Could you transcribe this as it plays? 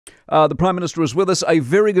The Prime Minister is with us. A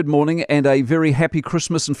very good morning and a very happy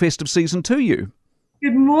Christmas and festive season to you.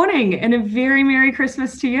 Good morning and a very Merry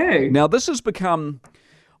Christmas to you. Now, this has become...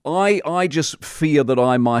 I just fear that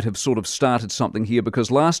I might have sort of started something here because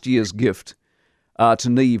last year's gift to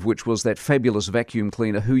Neve, which was that fabulous vacuum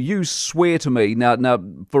cleaner, who you swear to me, now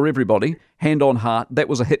for everybody, hand on heart, that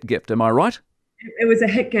was a hit gift. Am I right? It was a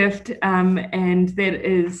hit gift, and that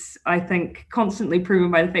is, I think, constantly proven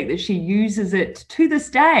by the fact that she uses it to this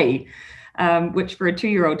day, which for a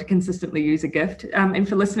 2-year-old to consistently use a gift. And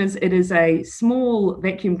for listeners, it is a small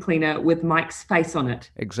vacuum cleaner with Mike's face on it.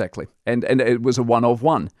 Exactly. And it was a one of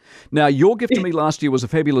one. Now, your gift to me last year was a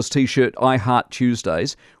fabulous T-shirt, I Heart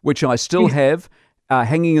Tuesdays, which I still have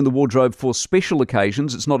hanging in the wardrobe for special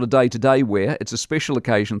occasions. It's not a day-to-day wear. It's a special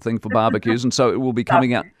occasion thing for barbecues, and so it will be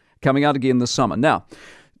coming out again this summer. Now,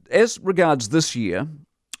 as regards this year,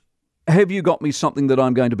 have you got me something that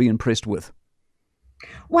I'm going to be impressed with?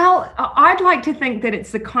 Well, I'd like to think that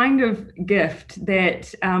it's the kind of gift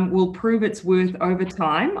that will prove its worth over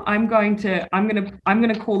time. I'm going to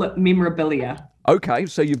call it memorabilia. Okay,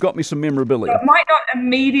 so you've got me some memorabilia. So it might not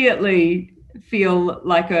immediately feel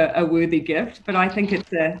like a worthy gift, but I think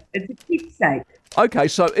it's a keepsake. Okay,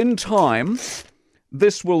 so in time,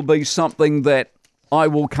 this will be something that I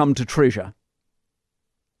will come to treasure.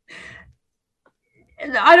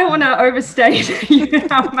 I don't want to overstate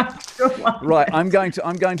how much you're like. Right, I'm going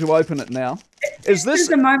to open it now. Is this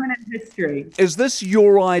a moment in history? Is this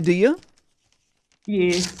your idea?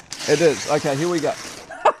 Yes. It is. Okay, here we go.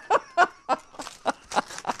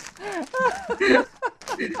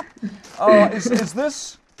 Oh, is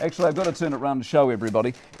this... Actually, I've got to turn it around to show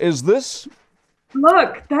everybody. Is this...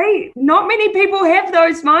 Look, not many people have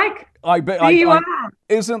those, Mike. There you are.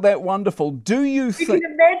 Isn't that wonderful? Do you think... You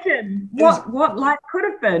can imagine what life could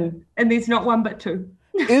have been, and there's not one but two.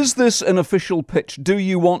 Is this an official pitch? Do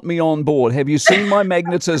you want me on board? Have you seen my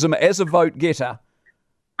magnetism as a vote getter?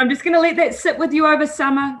 I'm just going to let that sit with you over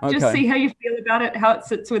summer. Okay. Just see how you feel about it, how it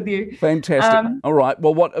sits with you. Fantastic. All right.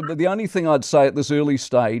 Well, the only thing I'd say at this early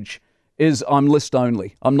stage is I'm list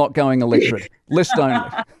only. I'm not going electorate. List only.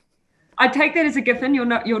 I take that as a given.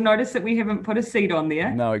 You'll notice that we haven't put a seat on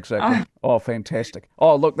there. No, exactly. Oh, fantastic.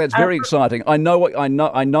 Oh, look, that's very exciting. I know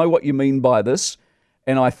what you mean by this,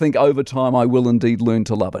 and I think over time I will indeed learn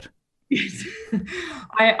to love it. Yes.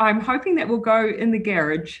 I'm hoping that will go in the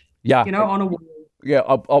garage. Yeah. On a wall. Yeah,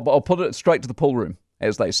 I'll put it straight to the pool room,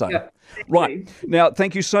 as they say. Yeah, right. Now,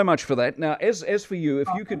 thank you so much for that. Now, as for you, if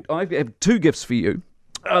you could, I have two gifts for you.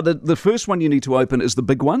 The first one you need to open is the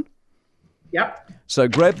big one. Yep. So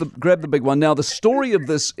grab the big one. Now, the story of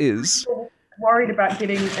this is... Worried about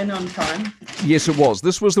getting in on time. Yes, it was.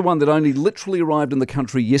 This was the one that only literally arrived in the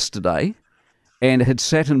country yesterday and had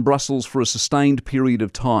sat in Brussels for a sustained period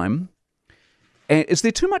of time. And is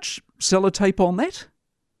there too much sellotape on that?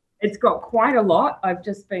 It's got quite a lot. I've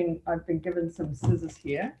been given some scissors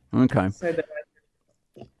here. Okay. So that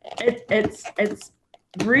it's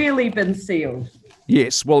really been sealed.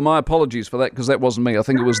 Yes. Well, my apologies for that because that wasn't me. I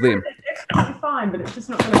think it was them. It's absolutely fine, but it's just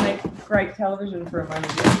not going to make great television for a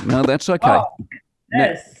moment yet. No, that's okay. Oh,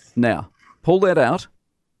 yes. Now, pull that out.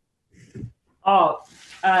 Oh,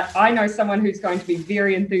 I know someone who's going to be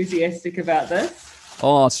very enthusiastic about this.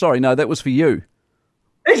 Oh, sorry. No, that was for you.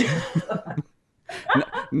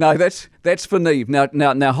 No, that's for Neve.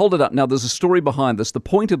 Now, hold it up. Now, there's a story behind this. The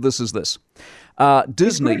point of this is this.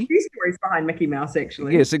 Disney... There's a few stories behind Mickey Mouse,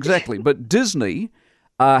 actually. Yes, exactly. But Disney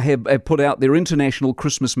have put out their international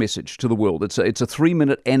Christmas message to the world. It's a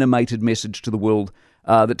 3-minute animated message to the world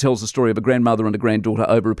that tells the story of a grandmother and a granddaughter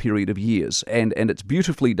over a period of years. And it's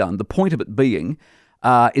beautifully done. The point of it being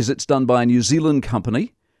is it's done by a New Zealand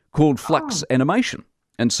company called Flux Animation.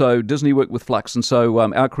 And so Disney worked with Flux, and so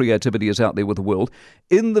our creativity is out there with the world.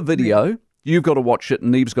 In the video, you've got to watch it,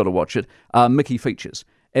 and Neve's got to watch it, Mickey features.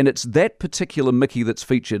 And it's that particular Mickey that's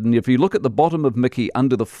featured. And if you look at the bottom of Mickey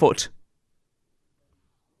under the foot...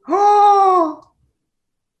 Oh!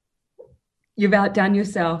 You've outdone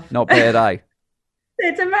yourself. Not bad, eh?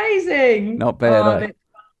 That's amazing. Not bad, eh? That's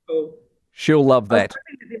wonderful. She'll love that. I was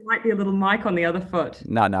hoping that there might be a little mic on the other foot.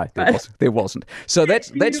 No, there wasn't. So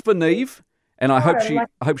that's for Neve. And I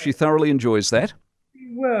hope she thoroughly enjoys that.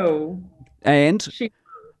 She will. And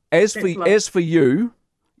as for you,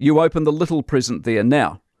 you open the little present there.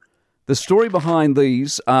 Now, the story behind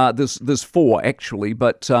these, there's 4 actually,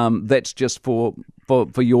 but that's just for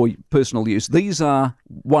your personal use. These are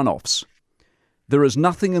one-offs. There is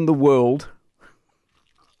nothing in the world.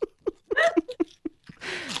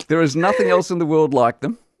 There is nothing else in the world like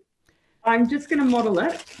them. I'm just going to model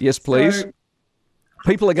it. Yes, please.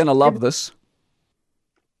 People are going to love this.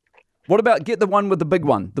 What about get the one with the big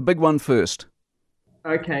one? The big one first.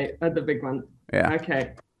 Okay, the big one. Yeah.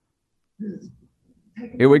 Okay.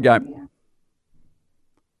 Here we go.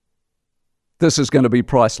 This is going to be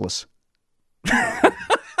priceless. The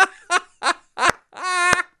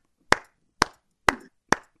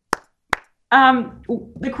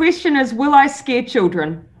question is, will I scare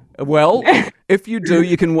children? Well, if you do,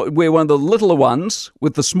 you can wear one of the littler ones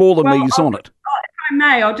with the smaller me's on it. If I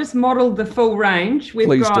may, I'll just model the full range.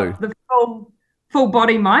 Please do. The full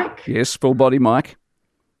body mic. Yes, full body mic.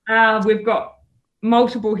 We've got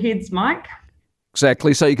multiple heads mic.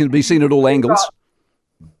 Exactly, so you can be seen at all angles.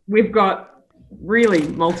 We've got really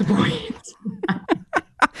multiple heads.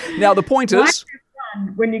 Now, the point is...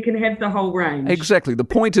 when you can have the whole range. Exactly. The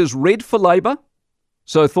point is red for labour,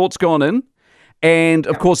 so thought's gone in. And,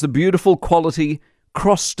 of course, the beautiful quality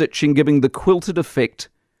cross-stitching giving the quilted effect.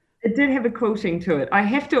 It did have a quilting to it. I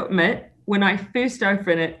have to admit, when I first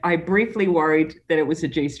opened it, I briefly worried that it was a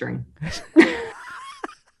G-string.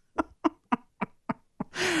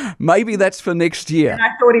 Maybe that's for next year. And I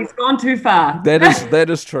thought he's gone too far. That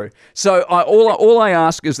is true. So all I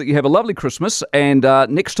ask is that you have a lovely Christmas, and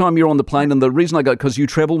next time you're on the plane, and the reason I go, because you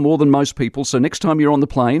travel more than most people, so next time you're on the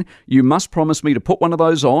plane, you must promise me to put one of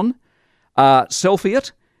those on, selfie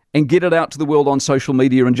it, and get it out to the world on social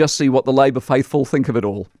media and just see what the Labour faithful think of it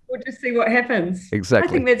all. We'll just see what happens. Exactly.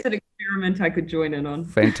 I think that's an experiment I could join in on.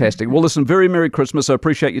 Fantastic. Well, listen, very Merry Christmas. I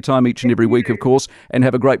appreciate your time each and every week, of course, and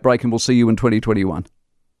have a great break, and we'll see you in 2021.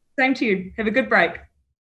 Same to you. Have a good break.